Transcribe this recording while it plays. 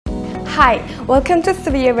Hi, welcome to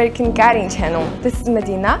Sveaverken guiding channel. This is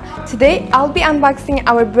Medina. Today I'll be unboxing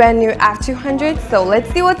our brand new F200, so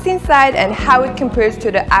let's see what's inside and how it compares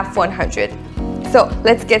to the F100. So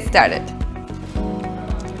let's get started.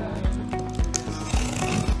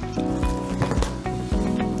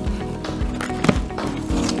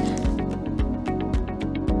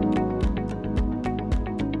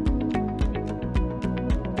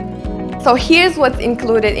 So here's what's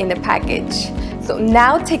included in the package. So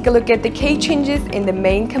now take a look at the key changes in the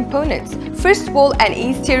main components. First of all, an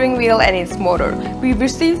e-steering wheel and its motor. We've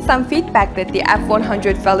received some feedback that the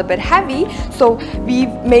F100 felt a bit heavy, so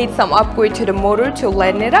we've made some upgrade to the motor to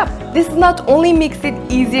lighten it up. This not only makes it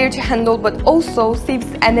easier to handle but also saves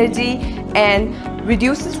energy and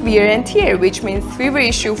reduces wear and tear, which means fewer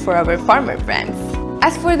issue for our farmer friends.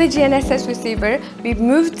 As for the GNSS receiver, we've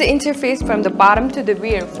moved the interface from the bottom to the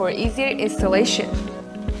rear for easier installation.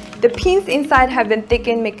 The pins inside have been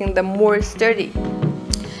thickened, making them more sturdy.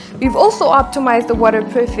 We've also optimized the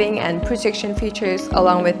waterproofing and protection features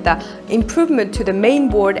along with the improvement to the main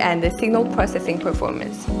board and the signal processing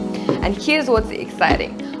performance. And here's what's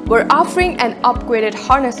exciting. We're offering an upgraded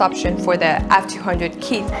harness option for the F200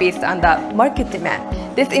 kit based on the market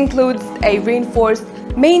demand. This includes a reinforced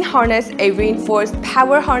main harness, a reinforced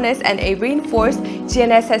power harness, and a reinforced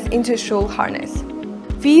GNSS intershore harness.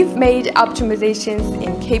 We've made optimizations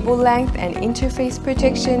in cable length and interface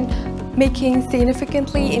protection, making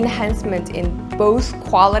significantly enhancement in both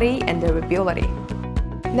quality and durability.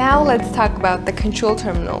 Now let's talk about the control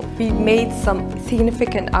terminal. We've made some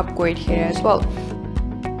significant upgrade here as well.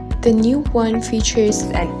 The new one features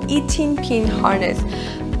an 18-pin harness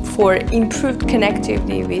for improved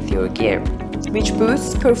connectivity with your gear, which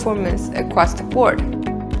boosts performance across the board.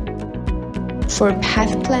 For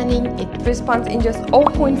path planning, it responds in just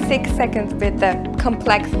 0.6 seconds with the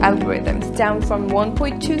complex algorithms, down from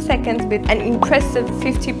 1.2 seconds with an impressive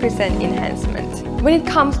 50% enhancement. When it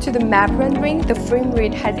comes to the map rendering, the frame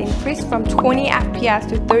rate has increased from 20 FPS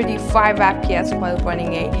to 35 FPS while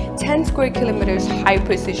running a 10 square kilometers high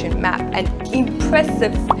precision map. An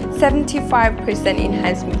impressive 75%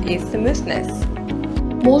 enhancement is smoothness.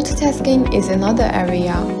 Multitasking is another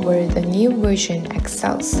area where the new version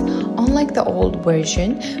excels. Unlike the old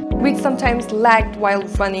version, which sometimes lagged while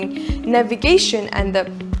running navigation and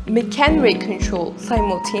the machinery control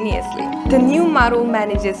simultaneously, the new model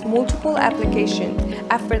manages multiple applications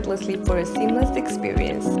effortlessly for a seamless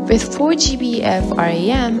experience. With 4 GB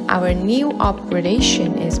RAM, our new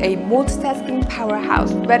upgradation is a multitasking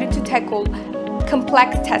powerhouse ready to tackle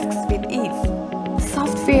complex tasks with ease.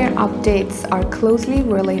 Software updates are closely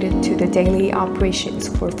related to the daily operations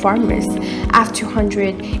for farmers.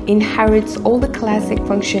 F200 inherits all the classic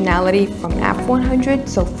functionality from F100,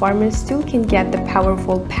 so farmers still can get the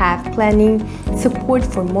powerful path planning, support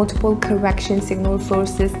for multiple correction signal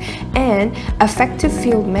sources, and effective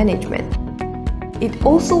field management. It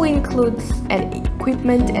also includes an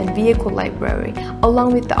equipment and vehicle library,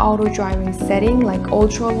 along with the auto driving setting like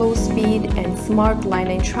ultra low speed and smart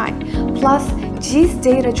line and track. Plus, GIS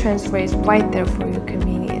data transfer is right there for your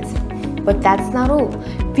convenience. But that's not all.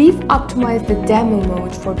 We've optimized the demo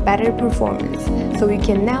mode for better performance, so you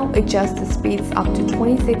can now adjust the speeds up to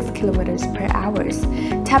 26 km per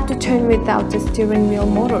hour. Tap to turn without the steering wheel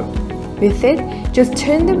motor. With it, just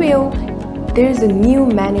turn the wheel. There's a new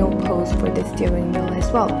manual pose for the steering wheel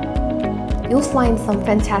as well. You'll find some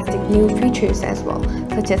fantastic new features as well,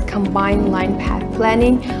 such as combined line path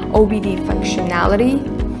planning, OBD functionality.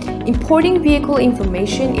 Importing vehicle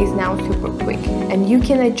information is now super quick, and you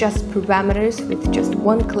can adjust parameters with just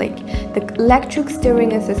one click. The electric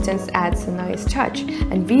steering assistance adds a nice touch,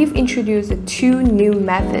 and we've introduced 2 new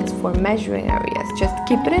methods for measuring areas. Just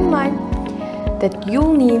keep it in mind that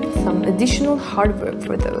you'll need some additional hardware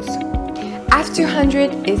for those.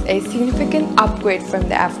 F200 is a significant upgrade from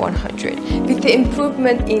the F100. With the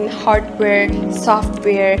improvement in hardware,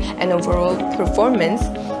 software, and overall performance,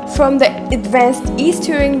 from the advanced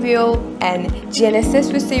e-steering wheel and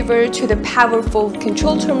GNSS receiver to the powerful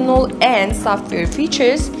control terminal and software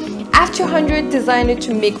features, F200 designed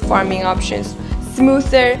to make farming options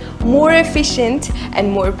smoother, more efficient,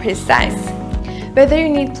 and more precise. Whether you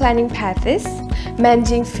need planning paths,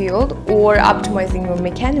 managing field, or optimizing your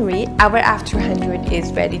machinery, our F200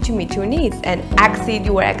 is ready to meet your needs and exceed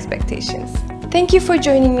your expectations. Thank you for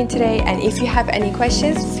joining me today, and if you have any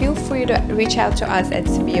questions, feel free to reach out to us at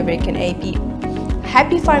Sveaverken AB.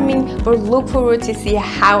 Happy farming! We look forward to see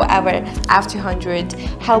how our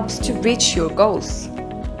F200 helps to reach your goals.